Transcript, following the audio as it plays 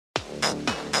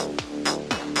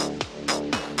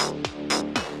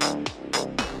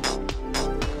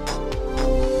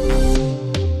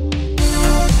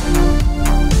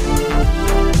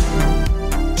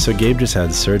So Gabe just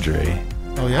had surgery.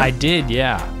 Oh, yeah? I did,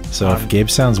 yeah. So if Gabe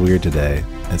sounds weird today,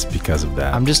 it's because of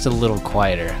that. I'm just a little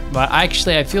quieter. But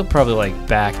actually, I feel probably like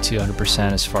back to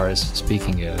 100% as far as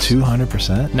speaking goes.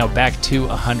 200%? No, back to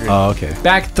 100. Oh, okay.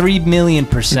 Back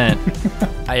 3,000,000%.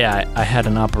 I had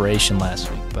an operation last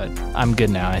week, but I'm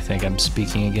good now. I think I'm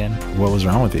speaking again. What was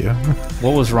wrong with you?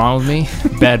 What was wrong with me?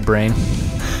 Bad brain.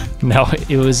 No,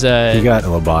 it was... You got a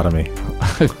lobotomy.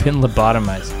 I've been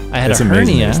lobotomized. I had it's a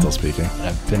amazing hernia. you're still speaking.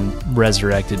 I've been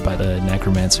resurrected by the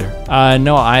necromancer.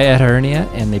 No, I had a hernia,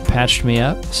 and they patched me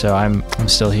up, so I'm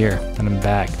still here, and I'm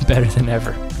back, better than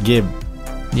ever. Gabe,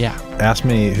 yeah. Ask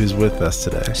me who's with us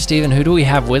today. Steven, who do we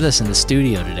have with us in the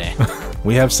studio today?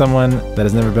 We have someone that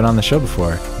has never been on the show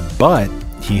before, but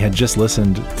he had just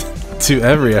listened to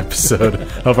every episode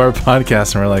of our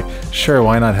podcast, and we're like, sure,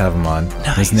 why not have him on?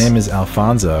 Nice. His name is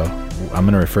Alfonso. I'm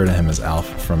going to refer to him as Alf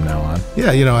from now on.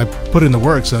 Yeah, I put in the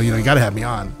work, so, you got to have me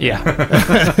on. Yeah.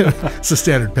 It's a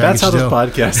standard package. That's how this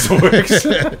podcast works.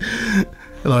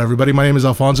 Hello, everybody. My name is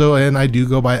Alfonso, and I do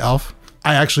go by Alf.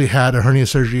 I actually had a hernia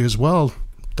surgery as well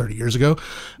 30 years ago.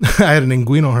 I had an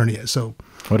inguinal hernia, so...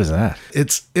 What is that?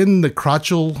 It's in the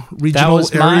crotchal regional That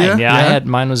was area. mine. Yeah,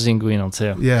 mine was inguinal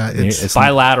too. Yeah, it's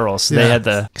bilateral. So Yeah. they had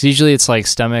because usually it's like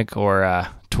stomach or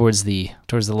towards the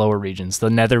lower regions, the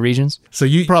nether regions. So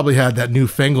you probably had that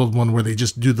newfangled one where they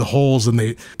just do the holes and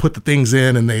they put the things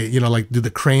in and they, like do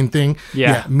the crane thing.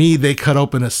 Yeah. Me, they cut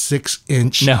open a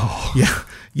 6-inch. No.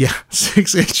 Yeah.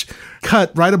 6-inch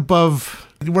cut right above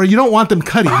where you don't want them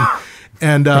cutting.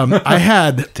 And I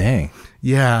had... Dang.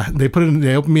 Yeah, they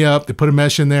opened me up, they put a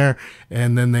mesh in there,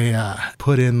 and then they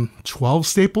put in 12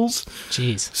 staples.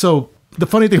 Jeez. So the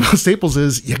funny thing about staples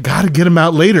is you got to get them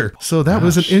out later. So that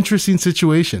was an interesting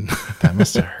situation. That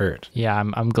must have hurt. Yeah,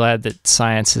 I'm glad that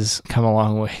science has come a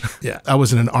long way. Yeah, I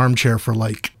was in an armchair for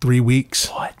like 3 weeks.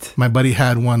 What? My buddy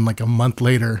had one like a month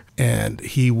later, and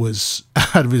he was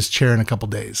out of his chair in a couple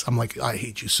days. I'm like, I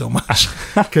hate you so much.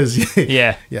 Because,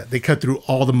 Yeah. they cut through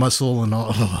all the muscle and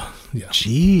all. Yeah.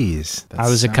 Jeez. I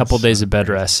was a couple days of bed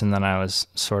rest, and then I was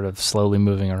sort of slowly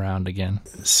moving around again.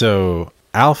 So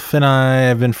Alf and I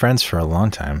have been friends for a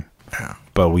long time. Yeah.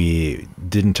 But we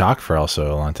didn't talk for also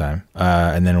a long time.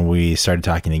 And then we started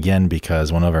talking again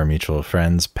because one of our mutual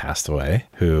friends passed away,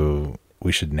 who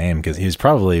we should name because he was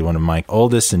probably one of my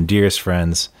oldest and dearest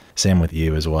friends. Same with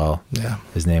you as well. Yeah.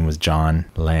 His name was John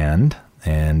Land,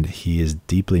 and he is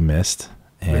deeply missed.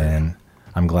 And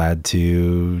I'm glad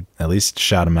to at least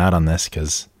shout him out on this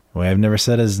because I've never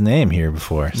said his name here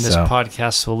before. And this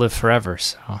podcast will live forever.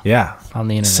 So yeah, on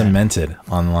the internet, cemented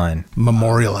online,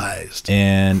 Memorialized.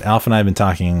 And Alf and I have been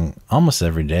talking almost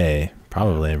every day,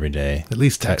 probably every day. At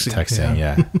least texting.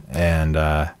 Yeah. And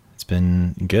it's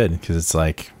been good because it's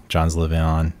like John's living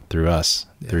on through us,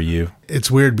 through you.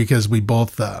 It's weird because we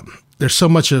both, there's so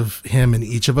much of him in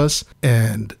each of us.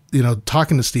 And,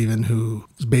 talking to Steven, who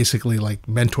is basically like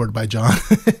mentored by John,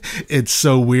 it's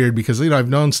so weird because, I've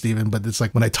known Steven, but it's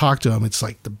like when I talk to him, it's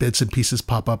like the bits and pieces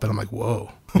pop up and I'm like,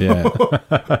 whoa. Yeah.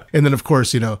 And then, of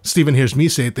course, Steven hears me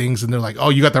say things and they're like, oh,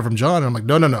 you got that from John? And I'm like,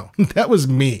 no, that was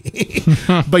me.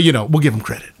 But, we'll give him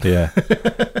credit. Yeah.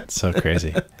 It's so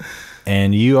crazy.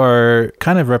 And you are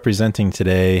kind of representing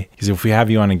today, because if we have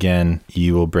you on again,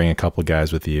 you will bring a couple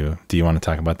guys with you. Do you want to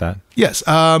talk about that? Yes.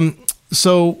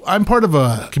 So I'm part of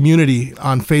a community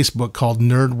on Facebook called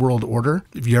Nerd World Order.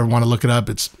 If you ever want to look it up,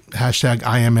 it's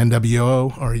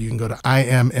 #IamNWO, or you can go to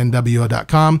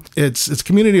imnwo.com. It's a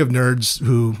community of nerds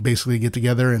who basically get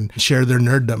together and share their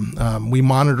nerddom. We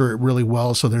monitor it really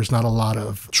well, so there's not a lot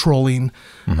of trolling.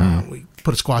 We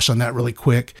put a squash on that really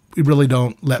quick. We really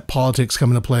don't let politics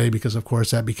come into play because, of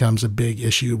course, that becomes a big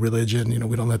issue. Religion,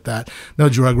 we don't let that. No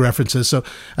drug references. So,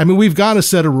 we've got a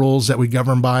set of rules that we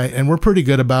govern by, and we're pretty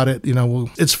good about it.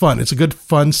 It's fun. It's a good,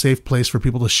 fun, safe place for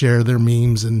people to share their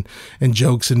memes and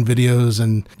jokes and videos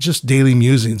and just daily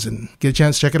musings, and get a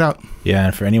chance to check it out. Yeah,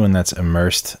 and for anyone that's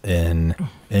immersed in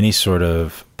any sort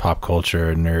of pop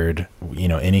culture, nerd,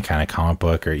 any kind of comic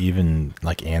book or even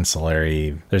like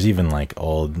ancillary, there's even like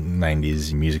old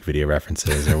 90s music video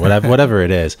references or whatever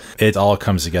it is. It all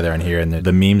comes together in here, and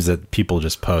the memes that people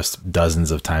just post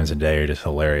dozens of times a day are just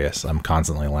hilarious. I'm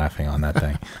constantly laughing on that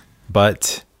thing.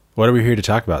 But what are we here to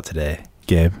talk about today,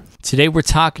 Gabe? Today we're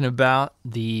talking about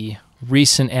the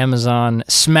recent Amazon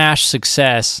smash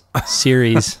success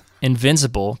series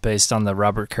Invincible, based on the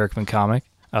Robert Kirkman comic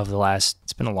of the last,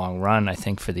 it's been a long run, I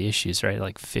think, for the issues, right?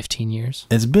 Like 15 years?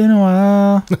 It's been a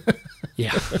while.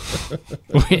 Yeah.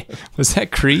 Wait, was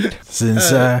that Creed?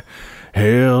 Since I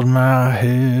held my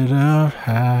head up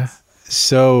high.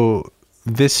 So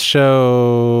this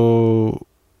show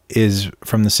is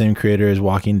from the same creator as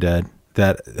Walking Dead.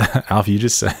 that Alf, you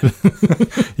just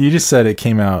said it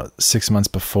came out 6 months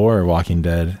before Walking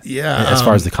Dead. Yeah, as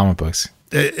far as the comic books.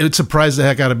 It surprised the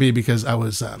heck out of me because I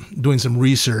was doing some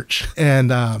research,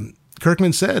 and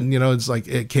Kirkman said, it's like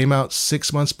it came out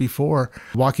 6 months before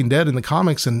Walking Dead in the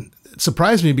comics, and it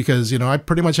surprised me because I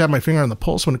pretty much have my finger on the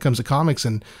pulse when it comes to comics,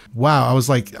 and wow, I was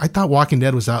like, I thought Walking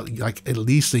Dead was out like at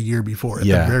least a year before, at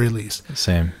the very least.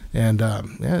 Same. And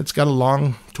it's got a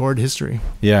long torrid history.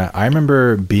 Yeah, I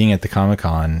remember being at the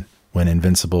Comic-Con when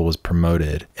Invincible was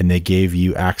promoted, and they gave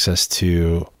you access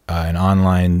to an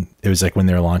online, it was like when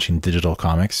they were launching digital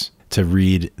comics, to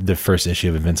read the first issue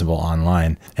of Invincible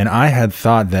online. And I had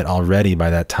thought that already by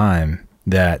that time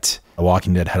that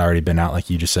Walking Dead had already been out, like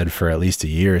you just said, for at least a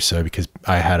year or so, because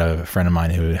I had a friend of mine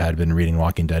who had been reading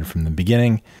Walking Dead from the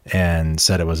beginning and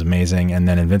said it was amazing. And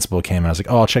then Invincible came and I was like,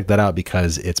 oh, I'll check that out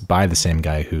because it's by the same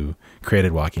guy who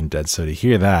created Walking Dead. So to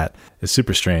hear that is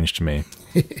super strange to me.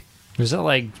 Was that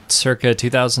like circa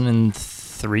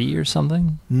 2003 or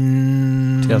something?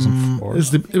 2004?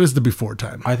 It was the before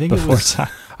time. I think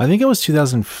it was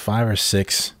 2005 or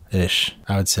 6-ish,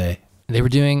 I would say. They were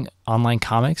doing online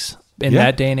comics in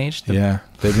that day and age? Yeah,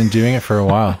 they've been doing it for a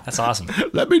while. That's awesome.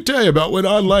 Let me tell you about when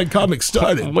online comics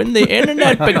started. When the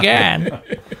internet began.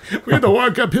 We had to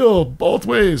walk uphill both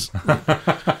ways.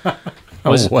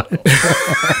 What?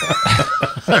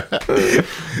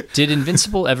 Did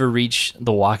Invincible ever reach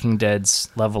The Walking Dead's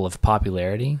level of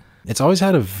popularity? It's always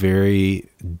had a very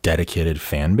dedicated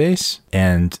fan base,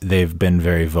 and they've been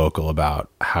very vocal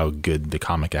about how good the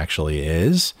comic actually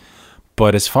is.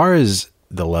 But as far as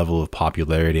the level of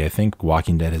popularity, I think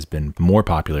Walking Dead has been more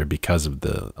popular because of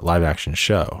the live action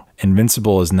show.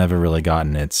 Invincible has never really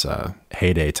gotten its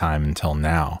heyday time until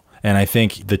now. And I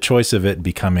think the choice of it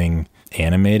becoming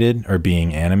animated or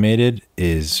being animated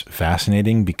is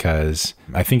fascinating because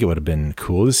I think it would have been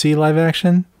cool to see live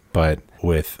action, but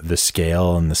with the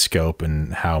scale and the scope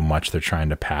and how much they're trying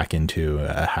to pack into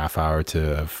a half hour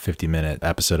to a 50-minute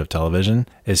episode of television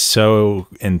is so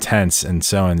intense and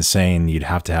so insane. You'd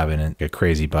have to have a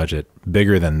crazy budget,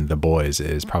 bigger than The Boys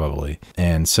is probably.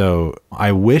 And so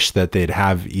I wish that they'd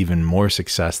have even more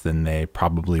success than they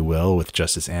probably will with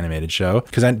just this animated show.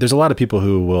 Because there's a lot of people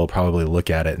who will probably look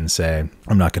at it and say,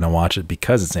 I'm not going to watch it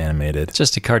because it's animated. It's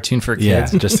just a cartoon for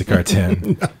kids. Yeah, just a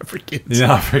cartoon. Not for kids.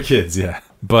 Not for kids, yeah.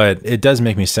 But it does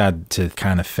make me sad to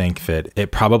kind of think that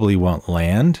it probably won't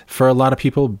land for a lot of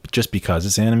people just because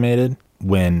it's animated,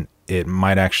 when it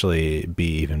might actually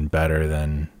be even better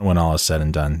than, when all is said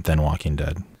and done, than Walking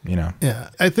Dead, Yeah,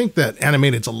 I think that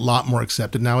animated's a lot more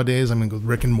accepted nowadays. I mean, with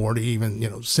Rick and Morty,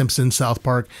 even, Simpsons, South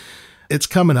Park, it's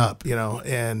coming up,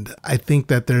 and I think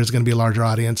that there's going to be a larger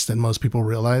audience than most people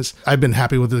realize. I've been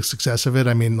happy with the success of it.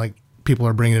 I mean, like, people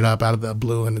are bringing it up out of the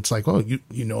blue, and it's like, oh,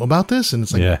 you know about this? And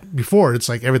it's like, before it's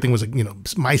like everything was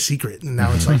like, my secret. And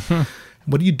now it's like,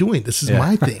 what are you doing? This is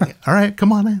my thing. All right,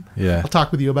 come on in. Yeah. I'll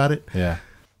talk with you about it. Yeah.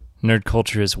 Nerd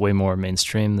culture is way more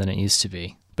mainstream than it used to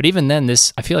be. But even then,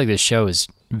 I feel like this show is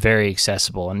very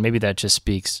accessible, and maybe that just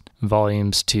speaks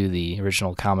volumes to the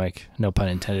original comic, no pun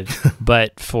intended,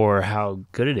 but for how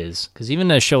good it is. Because even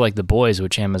a show like The Boys,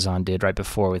 which Amazon did right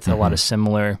before with a lot of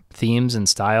similar themes and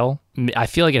style, I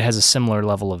feel like it has a similar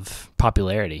level of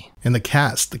popularity. And the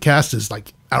cast is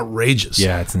like outrageous.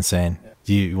 Yeah, it's insane.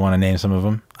 Do you want to name some of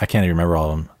them? I can't even remember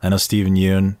all of them. I know Stephen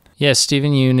Yeun. Yeah,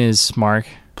 Stephen Yeun is Mark.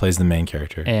 Plays the main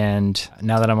character. And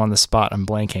now that I'm on the spot, I'm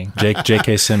blanking.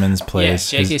 J.K. Simmons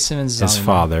plays his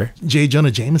father. J.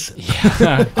 Jonah Jameson.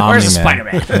 Yeah. Where's the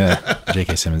Spider-Man? Yeah.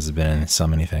 J.K. Simmons has been in so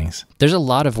many things. There's a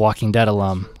lot of Walking Dead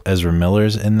alum. Ezra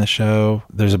Miller's in the show.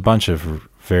 There's a bunch of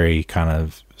very kind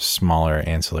of smaller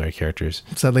ancillary characters.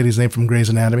 What's that lady's name from Grey's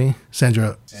Anatomy?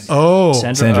 Sandra Oh.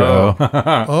 Sandra Oh.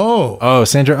 Oh. Oh,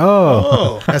 Sandra Oh.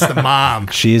 Oh, that's the mom.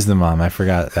 She's the mom. I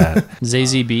forgot that.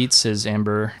 Zazie Beetz is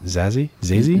Amber. Zazie?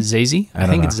 I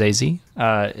think it's Zazie.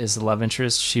 Is the love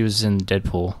interest. She was in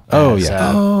Deadpool. Oh, as,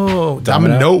 yeah.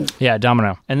 Domino. Yeah,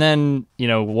 Domino. And then,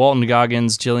 Walton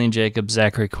Goggins, Jillian Jacobs,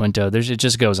 Zachary Quinto. It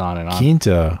just goes on and on.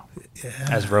 Quinto.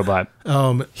 As Robot.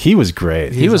 He was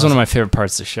great. He was awesome. One of my favorite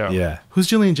parts of the show. Yeah. Who's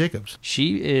Jillian Jacobs?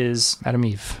 She is Adam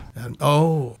Eve. Did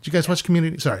you guys watch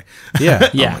Community? Sorry. Yeah.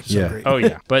 Yeah. Yeah. Oh,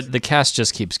 yeah. But the cast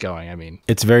just keeps going. I mean,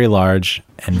 it's very large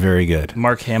and very good.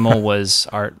 Mark Hamill was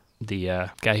the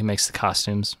guy who makes the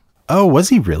costumes. Oh, was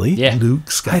he really? Yeah. Luke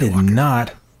Skywalker. I did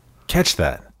not catch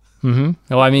that. Mm-hmm.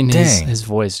 Well, I mean, Dang. his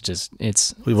voice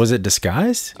it's. Was it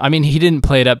disguised? I mean, he didn't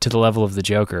play it up to the level of the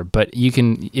Joker, but you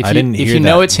can if I didn't you hear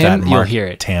know that- it's him, that you'll Mark hear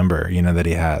it. timbre, that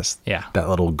he has. Yeah, That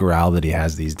little growl that he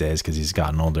has these days because he's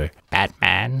gotten older.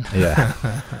 Batman. Yeah.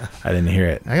 I didn't hear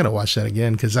it. I gotta watch that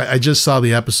again because I just saw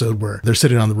the episode where they're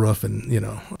sitting on the roof and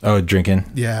Oh, drinking?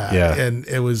 yeah, and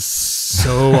it was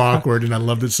so awkward and I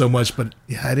loved it so much, but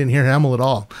yeah, I didn't hear Hamill at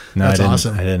all. No, That's I didn't.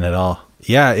 awesome. I didn't at all.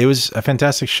 Yeah, it was a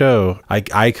fantastic show.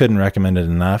 I couldn't recommend it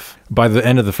enough. By the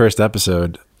end of the first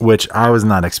episode, which I was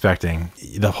not expecting,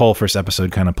 the whole first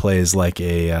episode kind of plays like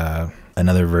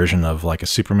another version of like a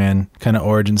Superman kind of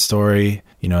origin story.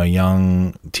 A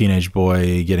young teenage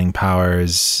boy getting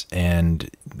powers and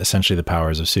essentially the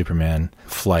powers of Superman: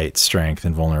 flight, strength,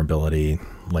 invulnerability,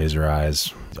 laser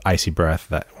eyes, icy breath,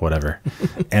 that whatever.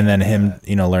 And then him,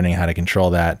 learning how to control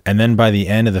that. And then by the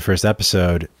end of the first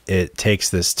episode, it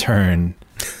takes this turn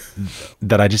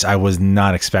that I was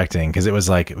not expecting, because it was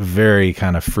like very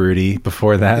kind of fruity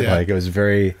before that. Yeah. Like it was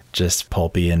very just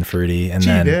pulpy and fruity. And Gee,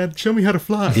 then Dad, show me how to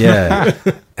fly. yeah.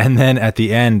 And then at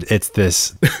the end, it's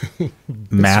this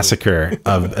massacre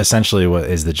of essentially what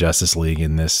is the Justice League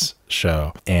in this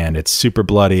show. And it's super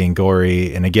bloody and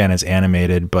gory. And again, it's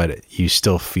animated, but you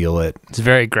still feel it. It's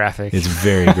very graphic. It's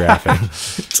very graphic.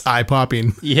 It's eye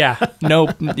popping, yeah.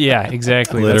 Nope. Yeah.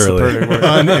 Exactly. Literally. That's the perfect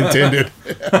word.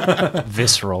 unintended.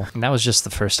 Visceral. And that was just the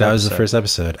first. That was the first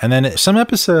episode. And then some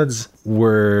episodes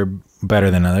were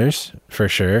better than others, for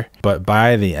sure. But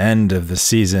by the end of the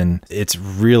season, it's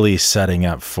really setting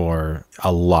up for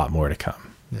a lot more to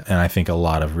come. Yeah. And I think a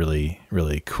lot of really,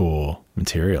 really cool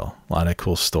material, a lot of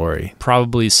cool story.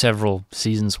 Probably several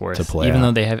seasons worth. To play Even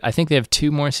out. though I think they have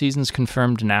 2 more seasons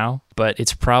confirmed now, but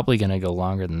it's probably going to go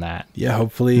longer than that. Yeah,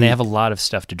 hopefully. And they have a lot of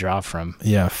stuff to draw from.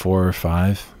 Yeah, 4 or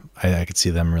 5. I could see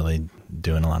them really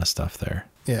doing a lot of stuff there.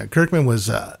 Yeah, Kirkman was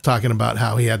talking about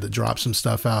how he had to drop some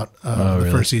stuff out the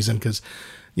really? first season because,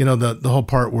 the whole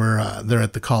part where they're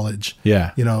at the college.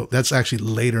 Yeah. That's actually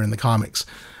later in the comics.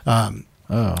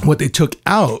 What they took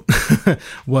out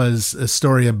was a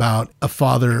story about a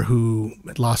father who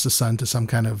had lost a son to some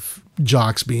kind of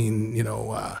jocks being,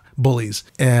 bullies.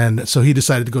 And so he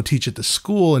decided to go teach at the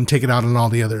school and take it out on all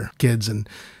the other kids. And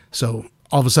so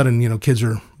all of a sudden, kids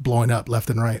are blowing up left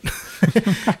and right.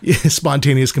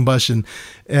 Spontaneous combustion.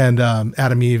 And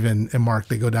Adam, Eve, and Mark,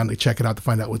 they go down to check it out to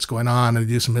find out what's going on and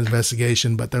do some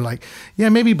investigation. But they're like, yeah,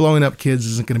 maybe blowing up kids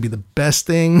isn't going to be the best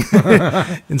thing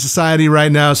in society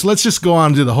right now. So let's just go on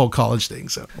and do the whole college thing.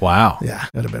 So, Wow. yeah,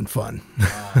 that'd have been fun.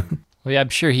 Well, yeah, I'm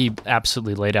sure he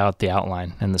absolutely laid out the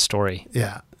outline and the story.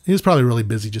 Yeah. He was probably really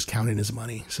busy just counting his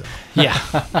money. So Yeah.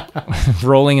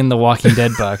 Rolling in the Walking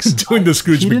Dead bucks. doing the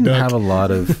Scrooge He didn't McDuck. have a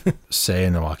lot of say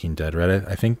in The Walking Dead, right?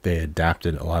 I think they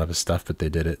adapted a lot of his stuff, but they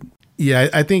did it. Yeah,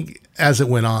 I think as it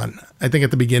went on, I think at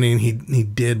the beginning he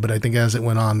did, but I think as it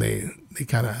went on, they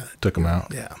kind of Took him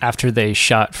out. yeah. After they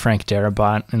shot Frank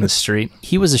Darabont in the street,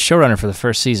 he was a showrunner for the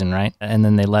first season, right? And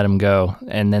then they let him go.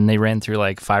 And then they ran through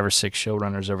like 5 or 6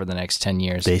 showrunners over the next 10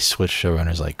 years. They switched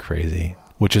showrunners like crazy,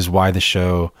 which is why the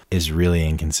show is really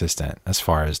inconsistent as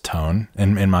far as tone,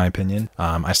 in my opinion.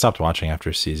 I stopped watching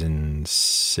after season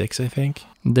 6, I think,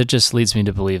 That just leads me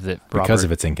to believe that because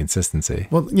of its inconsistency.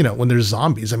 Well, when there's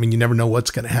zombies, I mean, you never know what's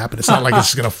going to happen. It's not like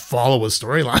it's going to follow a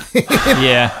storyline.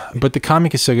 Yeah. But the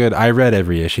comic is so good. I read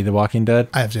every issue of The Walking Dead.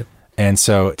 I have to. And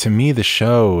so to me, the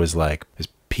show was like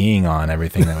peeing on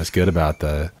everything that was good about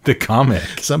the comic.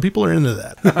 Some people are into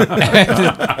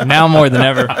that. Now more than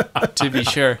ever, to be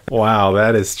sure. Wow,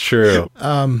 that is true.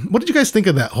 What did you guys think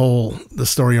of the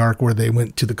story arc where they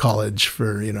went to the college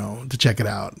for, to check it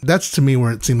out? That's to me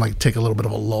where it seemed like take a little bit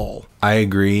of a lull, I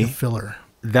agree. filler.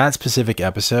 That specific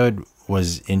episode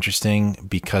was interesting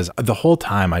because the whole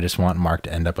time I just want Mark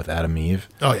to end up with Adam Eve.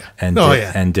 Oh, yeah. And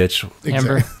yeah. and ditch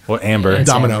Amber. Amber. It's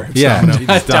Domino. Amber. Yeah,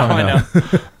 Domino. it's Domino.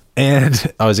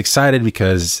 And I was excited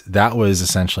because that was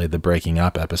essentially the breaking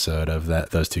up episode of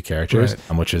those 2 characters,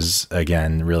 which is,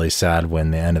 again, really sad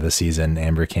when the end of the season,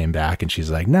 Amber came back and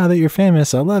she's like, now that you're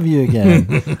famous, I love you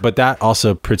again. But that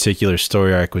also particular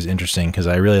story arc was interesting because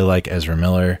I really like Ezra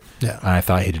Miller. Yeah. And I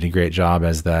thought he did a great job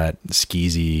as that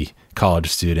skeezy college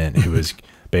student who was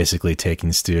basically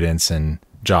taking students and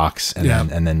jocks and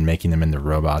then making them into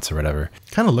robots or whatever.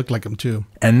 Kind of looked like him, too.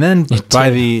 And then by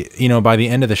the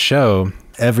end of the show,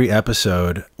 every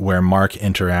episode where Mark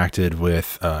interacted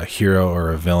with a hero or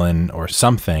a villain or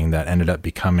something that ended up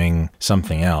becoming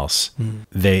something else,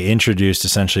 they introduced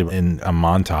essentially in a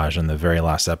montage in the very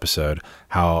last episode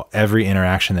how every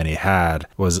interaction that he had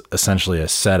was essentially a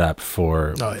setup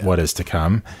for what is to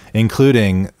come,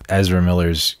 including Ezra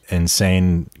Miller's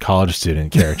insane college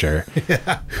student character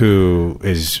who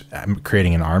is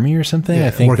creating an army or something. I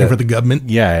think working for the government.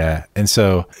 Yeah. And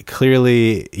so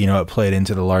clearly, it played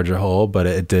into the larger whole, but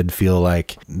it did feel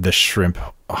like the shrimp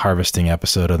harvesting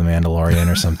episode of The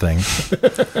Mandalorian or something.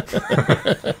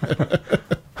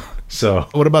 So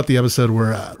what about the episode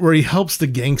where he helps the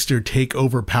gangster take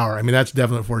over power? I mean, that's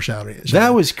definitely foreshadowing.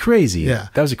 That was crazy. Yeah.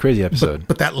 That was a crazy episode.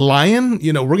 But that lion,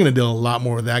 we're going to deal a lot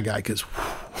more with that guy because...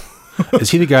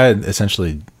 Is he the guy that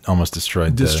essentially almost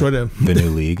destroyed him. The new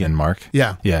league and Mark?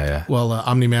 Yeah. Yeah. Well,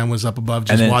 Omni-Man was up above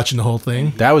just watching the whole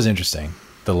thing. That was interesting.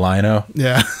 The lino.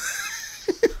 Yeah.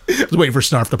 I was waiting for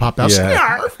Snarf to pop out.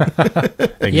 Yeah.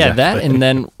 Snarf! Yeah, that, and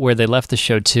then where they left the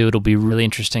show too, it'll be really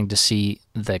interesting to see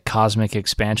the cosmic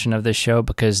expansion of this show,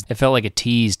 because it felt like a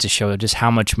tease to show just how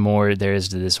much more there is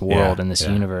to this world and this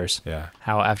universe. Yeah.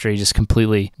 How after he just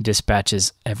completely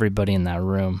dispatches everybody in that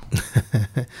room.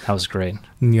 That was great.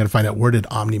 And you got to find out, where did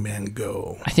Omni-Man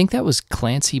go? I think that was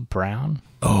Clancy Brown.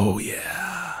 Oh,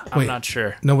 yeah. I'm not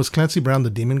sure. No, was Clancy Brown the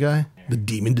demon guy? The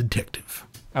demon detective.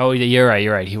 Oh, you're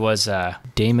right. He was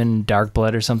Damon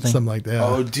Darkblood or something. Something like that.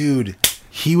 Oh, dude.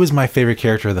 He was my favorite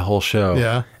character of the whole show.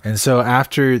 Yeah. And so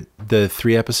after the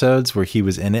 3 episodes where he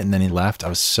was in it and then he left, I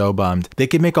was so bummed. They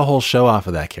could make a whole show off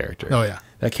of that character. Oh, yeah.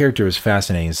 That character was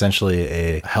fascinating. Essentially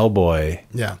a Hellboy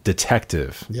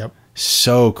detective. Yep.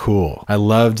 So cool. I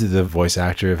loved the voice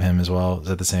actor of him as well. Is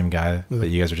that the same guy that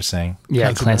you guys were just saying?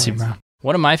 Yeah, Clancy Brown.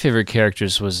 One of my favorite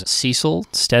characters was Cecil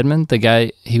Stedman, the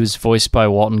guy. He was voiced by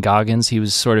Walton Goggins. He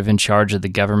was sort of in charge of the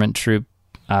government troop,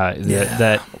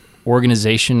 that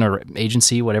organization or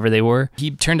agency, whatever they were.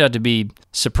 He turned out to be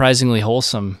surprisingly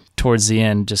wholesome towards the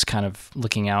end, just kind of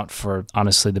looking out for,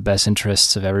 honestly, the best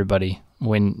interests of everybody.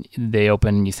 When they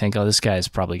open, you think, oh, this guy's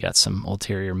probably got some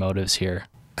ulterior motives here.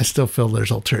 I still feel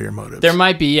there's ulterior motives. There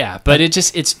might be, yeah. But it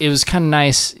was kind of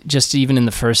nice, just even in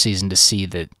the first season, to see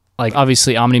that. Like,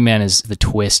 obviously, Omni-Man is the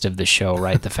twist of the show,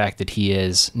 right? The fact that he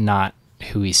is not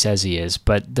who he says he is,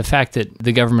 but the fact that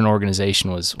the government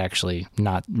organization was actually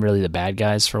not really the bad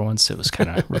guys for once, it was kind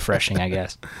of refreshing, I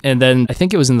guess. And then I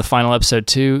think it was in the final episode,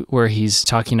 too, where he's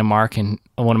talking to Mark, and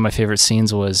one of my favorite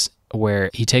scenes was where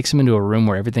he takes him into a room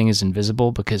where everything is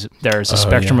invisible because there's a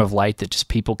spectrum of light that just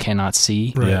people cannot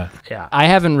see. Right. Yeah. I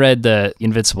haven't read the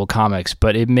Invincible comics,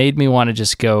 but it made me want to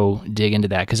just go dig into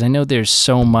that, because I know there's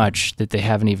so much that they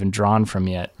haven't even drawn from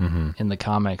yet in the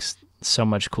comics. So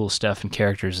much cool stuff and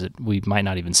characters that we might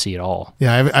not even see at all.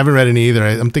 Yeah, I haven't read any either.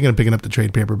 I'm thinking of picking up the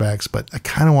trade paperbacks, but I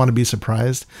kind of want to be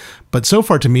surprised. But so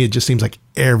far, to me, it just seems like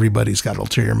everybody's got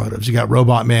ulterior motives. You got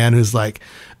Robot Man, who's like,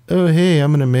 oh, hey, I'm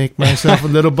going to make myself a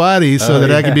little body so that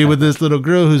I can be with this little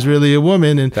girl who's really a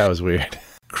woman. And that was weird.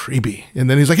 Creepy. And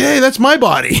then he's like, hey, that's my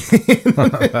body.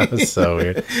 That was so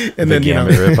weird. And the then,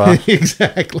 ripoff.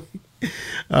 Exactly.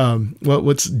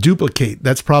 What's Duplicate?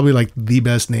 That's probably like the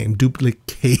best name.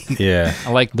 Duplicate. Yeah.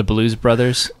 I like the Blues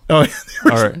Brothers. Oh,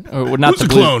 or not the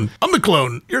clone. I'm the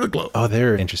clone. You're the clone. Oh,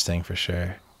 they're interesting for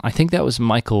sure. I think that was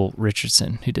Michael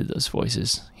Richardson who did those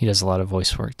voices. He does a lot of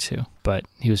voice work too, but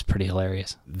he was pretty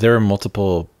hilarious. There are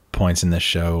multiple points in this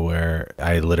show where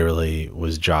I literally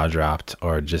was jaw dropped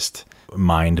or just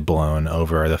mind blown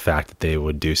over the fact that they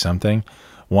would do something.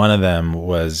 One of them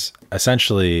was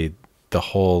essentially the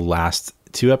whole last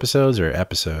 2 episodes or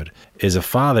episode is a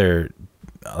father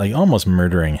like almost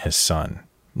murdering his son.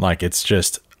 Like it's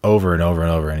just over and over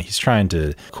and over, and he's trying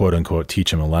to quote unquote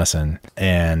teach him a lesson.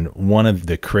 And one of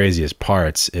the craziest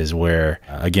parts is where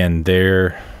again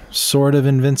they're sort of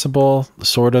invincible,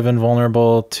 sort of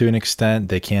invulnerable to an extent.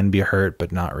 They can be hurt,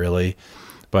 but not really.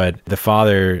 But the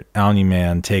father,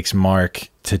 Omni-Man, takes Mark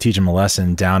to teach him a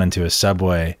lesson down into a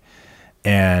subway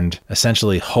and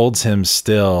essentially holds him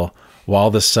still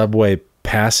while the subway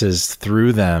passes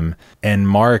through them. And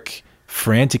Mark,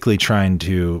 frantically trying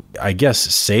to, I guess,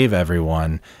 save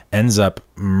everyone, ends up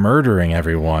murdering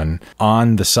everyone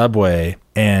on the subway.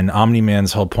 And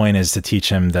Omni-Man's whole point is to teach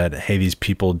him that, hey, these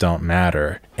people don't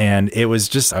matter. And it was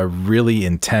just a really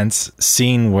intense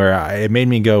scene where it made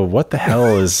me go, what the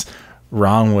hell is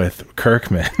wrong with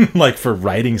Kirkman like for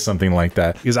writing something like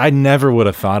that? Because I never would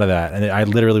have thought of that. And I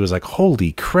literally was like,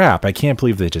 holy crap, I can't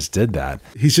believe they just did that.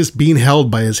 He's just being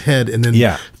held by his head, and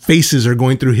then faces are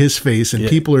going through his face, and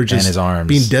people are just his arms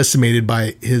being decimated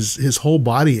by his whole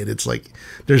body, and it's like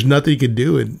there's nothing he could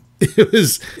do. And it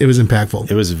was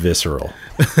impactful. It was visceral.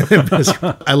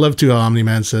 I love too how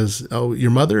Omni-Man says, oh,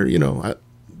 your mother, I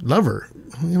love her,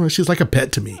 she's like a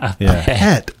pet to me. A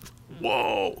pet.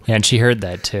 Whoa. Yeah, and she heard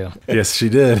that too. Yes, she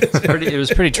did. It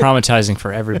was pretty traumatizing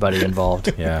for everybody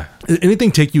involved. Yeah.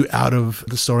 Anything take you out of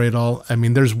the story at all? I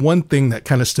mean, there's one thing that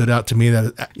kind of stood out to me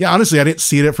that, yeah, honestly, I didn't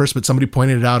see it at first, but somebody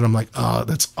pointed it out. And I'm like, oh,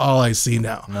 that's all I see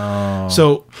now. No.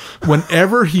 So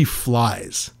whenever he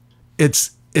flies,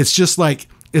 it's just like,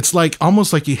 it's like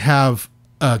almost like you have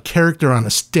a character on a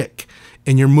stick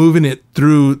and you're moving it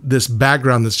through this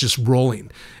background that's just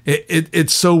rolling.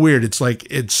 It's so weird. It's like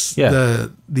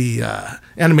the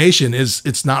animation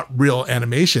it's not real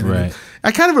animation. Right. And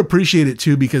I kind of appreciate it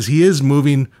too because he is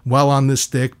moving well on this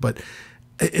stick, but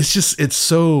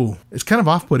it's kind of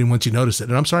off-putting once you notice it.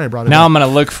 And I'm sorry I brought it Now up. I'm going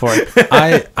to look for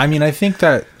it. I mean, I think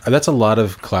that's a lot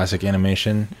of classic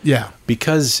animation. Yeah.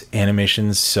 Because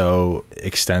animation's so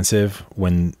extensive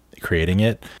when creating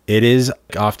it, it is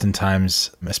oftentimes,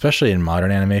 especially in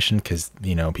modern animation, because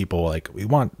people like, we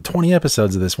want 20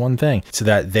 episodes of this one thing, so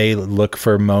that they look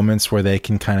for moments where they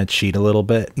can kind of cheat a little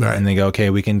bit. Right. And they go,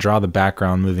 okay, we can draw the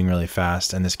background moving really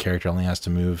fast and this character only has to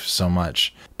move so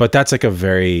much. But that's like a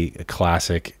very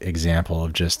classic example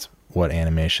of just what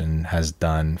animation has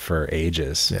done for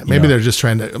ages. Yeah, maybe they're just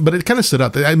trying to, but it kind of stood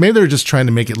out. Maybe they're just trying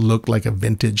to make it look like a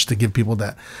vintage to give people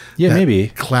that. Yeah, that maybe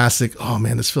classic. Oh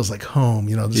man, this feels like home.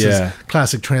 This is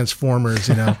classic Transformers.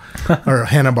 Or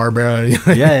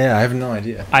Hanna-Barbera. Yeah, I have no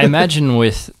idea. I imagine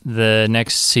with the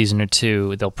next season or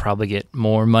two, they'll probably get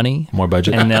more money, More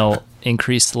budget, and they'll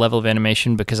increase the level of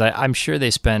animation because I'm sure they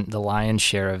spent the lion's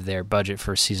share of their budget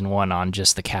for season 1 on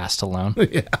just the cast alone.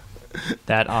 Yeah.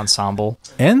 That ensemble.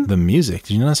 And the music.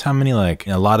 Did you notice how many, like,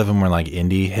 a lot of them were like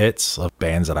indie hits of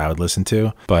bands that I would listen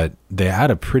to, but they had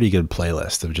a pretty good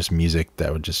playlist of just music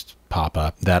that would just pop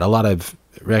up, that a lot of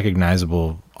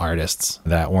recognizable artists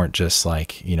that weren't just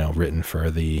like, written for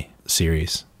the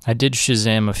series. I did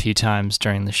Shazam a few times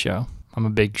during the show. I'm a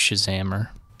big Shazammer.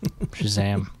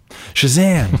 Shazam.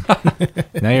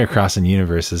 Now you're crossing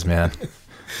universes, man.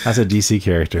 That's a DC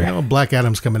character. Black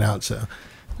Adam's coming out, so.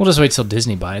 We'll just wait till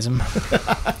Disney buys him.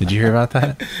 Did you hear about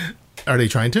that? Are they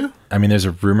trying to? I mean, there's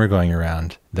a rumor going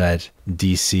around that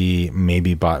DC may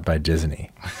be bought by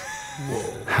Disney.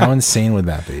 Whoa. How insane would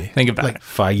that be? Think about it.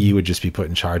 Feige would just be put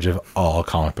in charge of all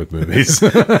comic book movies.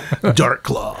 Dark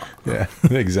Claw. Yeah,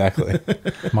 exactly.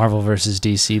 Marvel versus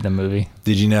DC, the movie.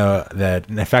 Did you know that,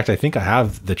 in fact, I think I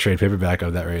have the trade paperback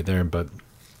of that right there, but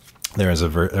there was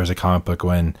a comic book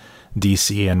when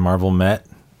DC and Marvel met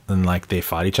and like they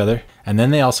fought each other, and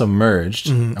then they also merged.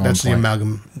 That's the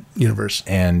amalgam universe.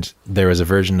 And there was a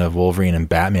version of Wolverine and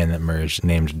Batman that merged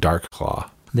named Dark Claw.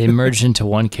 They merged into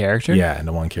one character? Yeah,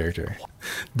 into one character.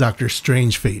 Doctor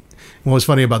Strange Fate. What was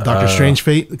funny about Doctor Strange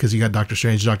Fate, because you got Doctor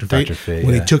Strange, Doctor Fate,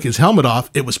 when he took his helmet off,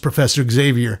 it was Professor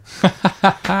Xavier.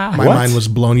 My mind was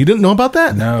blown. You didn't know about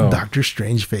that? No. Doctor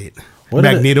Strange Fate.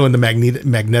 Magneto and the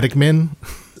Magnetic Men.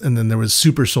 And then there was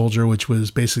Super Soldier, which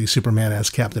was basically Superman as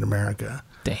Captain America.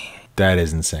 Dang. That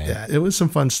is insane. Yeah, it was some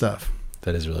fun stuff.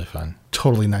 That is really fun.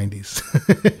 Totally 90s.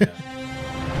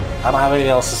 I don't have anything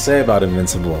else to say about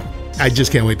Invincible. I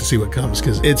just can't wait to see what comes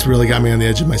because it's really got me on the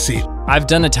edge of my seat. I've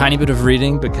done a tiny bit of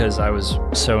reading because I was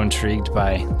so intrigued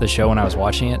by the show when I was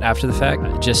watching it after the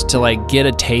fact, just to like get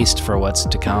a taste for what's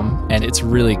to come. And it's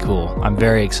really cool. I'm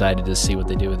very excited to see what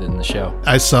they do with it in the show.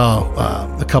 I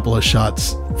saw a couple of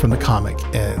shots from the comic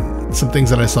and some things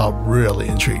that I saw really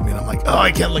intrigued me. And I'm like, oh,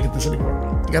 I can't look at this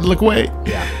anymore. I got to look away.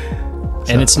 Yeah.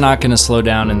 So. And it's not going to slow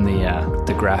down in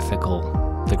the graphics,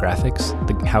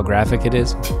 how graphic it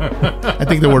is. I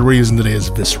think the word we're using today is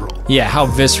visceral. Yeah, how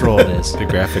visceral it is. The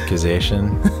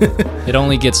graphicization. It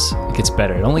only gets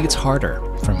better. It only gets harder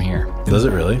from here. Does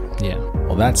it really? Yeah.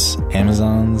 Well, that's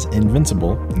Amazon's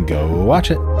Invincible. Go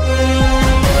watch it.